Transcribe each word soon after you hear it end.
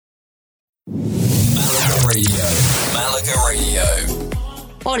Malaga Radio. Malaga Radio.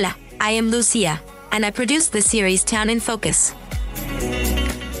 Hola, I am Lucia, and I produce the series Town in Focus.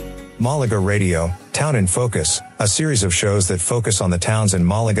 Malaga Radio, Town in Focus, a series of shows that focus on the towns in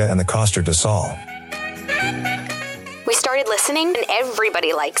Malaga and the Costa del Sol. We started listening and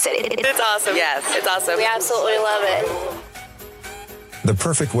everybody likes it. It's awesome. Yes, it's awesome. We absolutely love it. The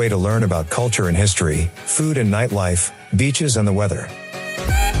perfect way to learn about culture and history, food and nightlife, beaches and the weather.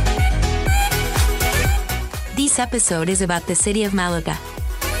 This episode is about the city of Malaga.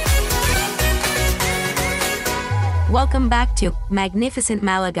 Welcome back to magnificent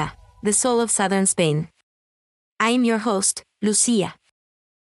Malaga, the soul of southern Spain. I am your host, Lucia.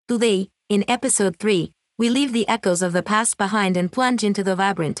 Today, in episode 3, we leave the echoes of the past behind and plunge into the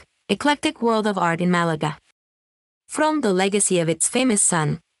vibrant, eclectic world of art in Malaga. From the legacy of its famous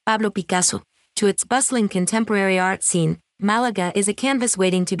son, Pablo Picasso, to its bustling contemporary art scene, Malaga is a canvas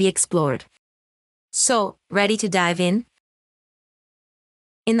waiting to be explored. So, ready to dive in?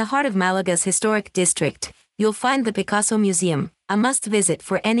 In the heart of Malaga's historic district, you'll find the Picasso Museum, a must-visit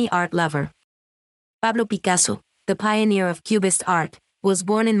for any art lover. Pablo Picasso, the pioneer of Cubist art, was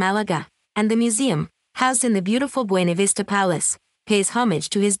born in Malaga, and the museum, housed in the beautiful Buena Vista Palace, pays homage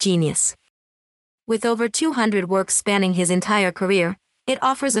to his genius. With over 200 works spanning his entire career, it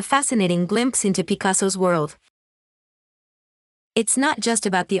offers a fascinating glimpse into Picasso's world. It's not just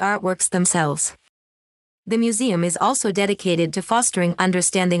about the artworks themselves. The museum is also dedicated to fostering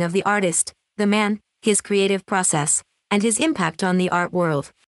understanding of the artist, the man, his creative process, and his impact on the art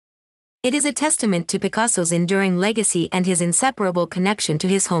world. It is a testament to Picasso's enduring legacy and his inseparable connection to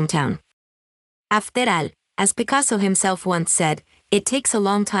his hometown. After all, as Picasso himself once said, it takes a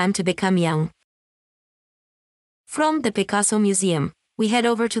long time to become young. From the Picasso Museum, we head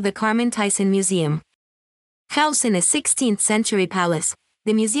over to the Carmen Thyssen Museum. Housed in a 16th-century palace,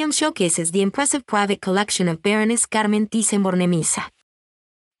 the museum showcases the impressive private collection of Baroness Carmen Thyssen-Bornemisza.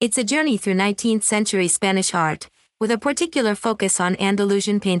 It's a journey through 19th-century Spanish art, with a particular focus on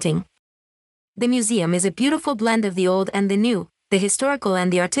Andalusian painting. The museum is a beautiful blend of the old and the new, the historical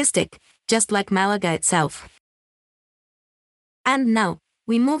and the artistic, just like Malaga itself. And now,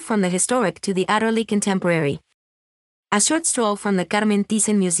 we move from the historic to the utterly contemporary. A short stroll from the Carmen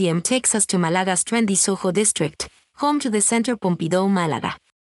Thyssen Museum takes us to Malaga's trendy Soho district, home to the Centre Pompidou Malaga.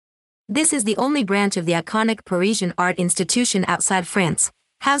 This is the only branch of the iconic Parisian art institution outside France,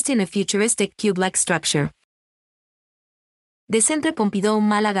 housed in a futuristic cube-like structure. The Centre Pompidou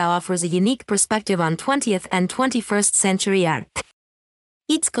Malaga offers a unique perspective on 20th and 21st century art.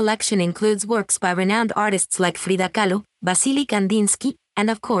 Its collection includes works by renowned artists like Frida Kahlo, Vasily Kandinsky,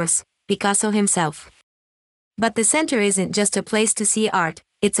 and of course, Picasso himself. But the center isn't just a place to see art,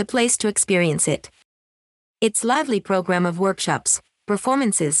 it's a place to experience it. Its lively program of workshops,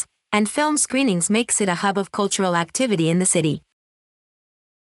 performances, and film screenings makes it a hub of cultural activity in the city.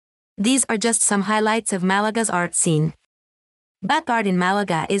 These are just some highlights of Malaga's art scene. But art in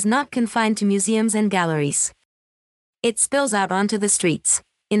Malaga is not confined to museums and galleries. It spills out onto the streets,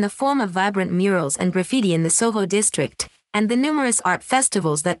 in the form of vibrant murals and graffiti in the Soho district, and the numerous art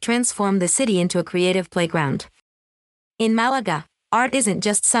festivals that transform the city into a creative playground. In Malaga, art isn't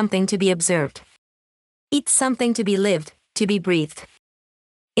just something to be observed. It's something to be lived, to be breathed.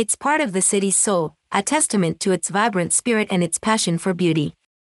 It's part of the city's soul, a testament to its vibrant spirit and its passion for beauty.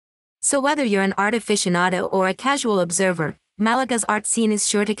 So whether you're an art aficionado or a casual observer, Malaga's art scene is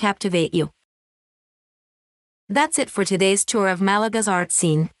sure to captivate you. That's it for today's tour of Malaga's art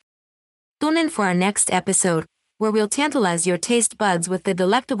scene. Tune in for our next episode, where we'll tantalize your taste buds with the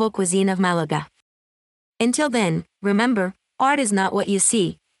delectable cuisine of Malaga. Until then, remember, art is not what you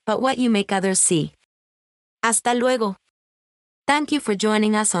see, but what you make others see. Hasta luego! Thank you for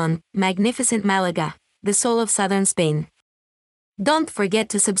joining us on Magnificent Malaga, the soul of southern Spain. Don't forget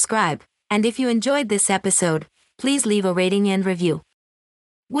to subscribe, and if you enjoyed this episode, please leave a rating and review.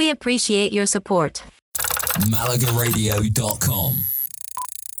 We appreciate your support. MalagaRadio.com